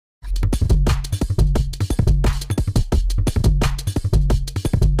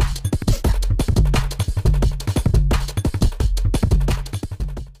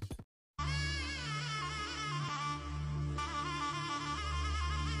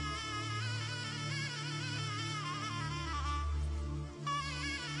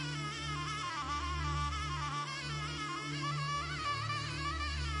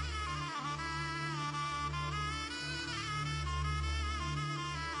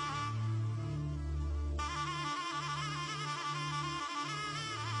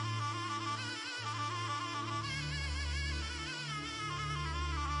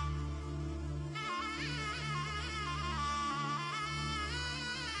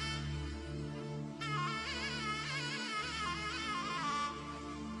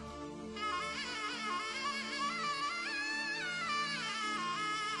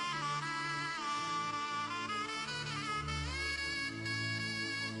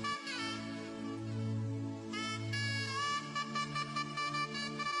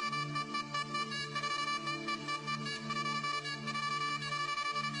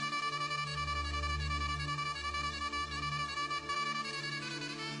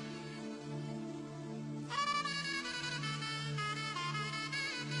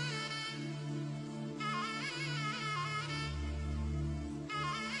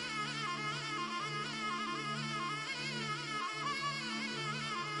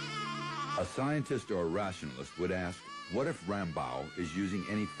A scientist or a rationalist would ask, what if Rambao is using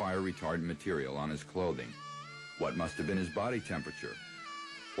any fire-retardant material on his clothing? What must have been his body temperature?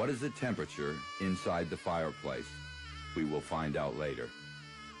 What is the temperature inside the fireplace? We will find out later.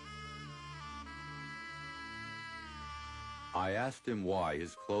 I asked him why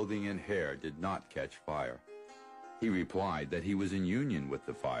his clothing and hair did not catch fire. He replied that he was in union with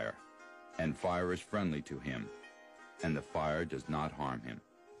the fire, and fire is friendly to him, and the fire does not harm him.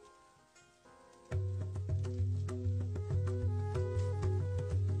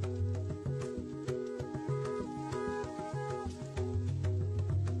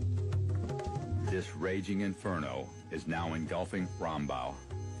 This raging inferno is now engulfing Rambao.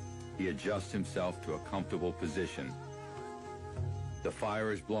 He adjusts himself to a comfortable position. The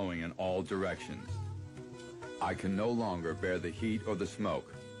fire is blowing in all directions. I can no longer bear the heat or the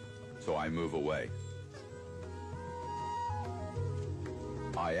smoke, so I move away.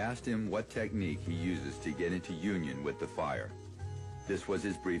 I asked him what technique he uses to get into union with the fire. This was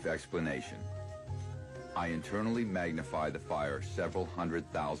his brief explanation. I internally magnify the fire several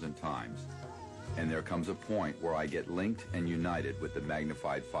 100,000 times, and there comes a point where I get linked and united with the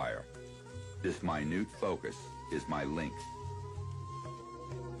magnified fire. This minute focus is my link.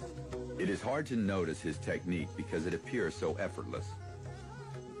 It is hard to notice his technique because it appears so effortless.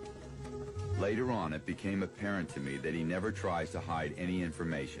 Later on, it became apparent to me that he never tries to hide any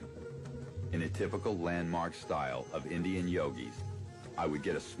information. In a typical landmark style of Indian yogis, I would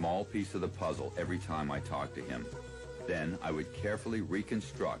get a small piece of the puzzle every time I talked to him. Then I would carefully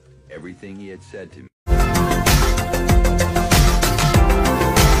reconstruct everything he had said to me.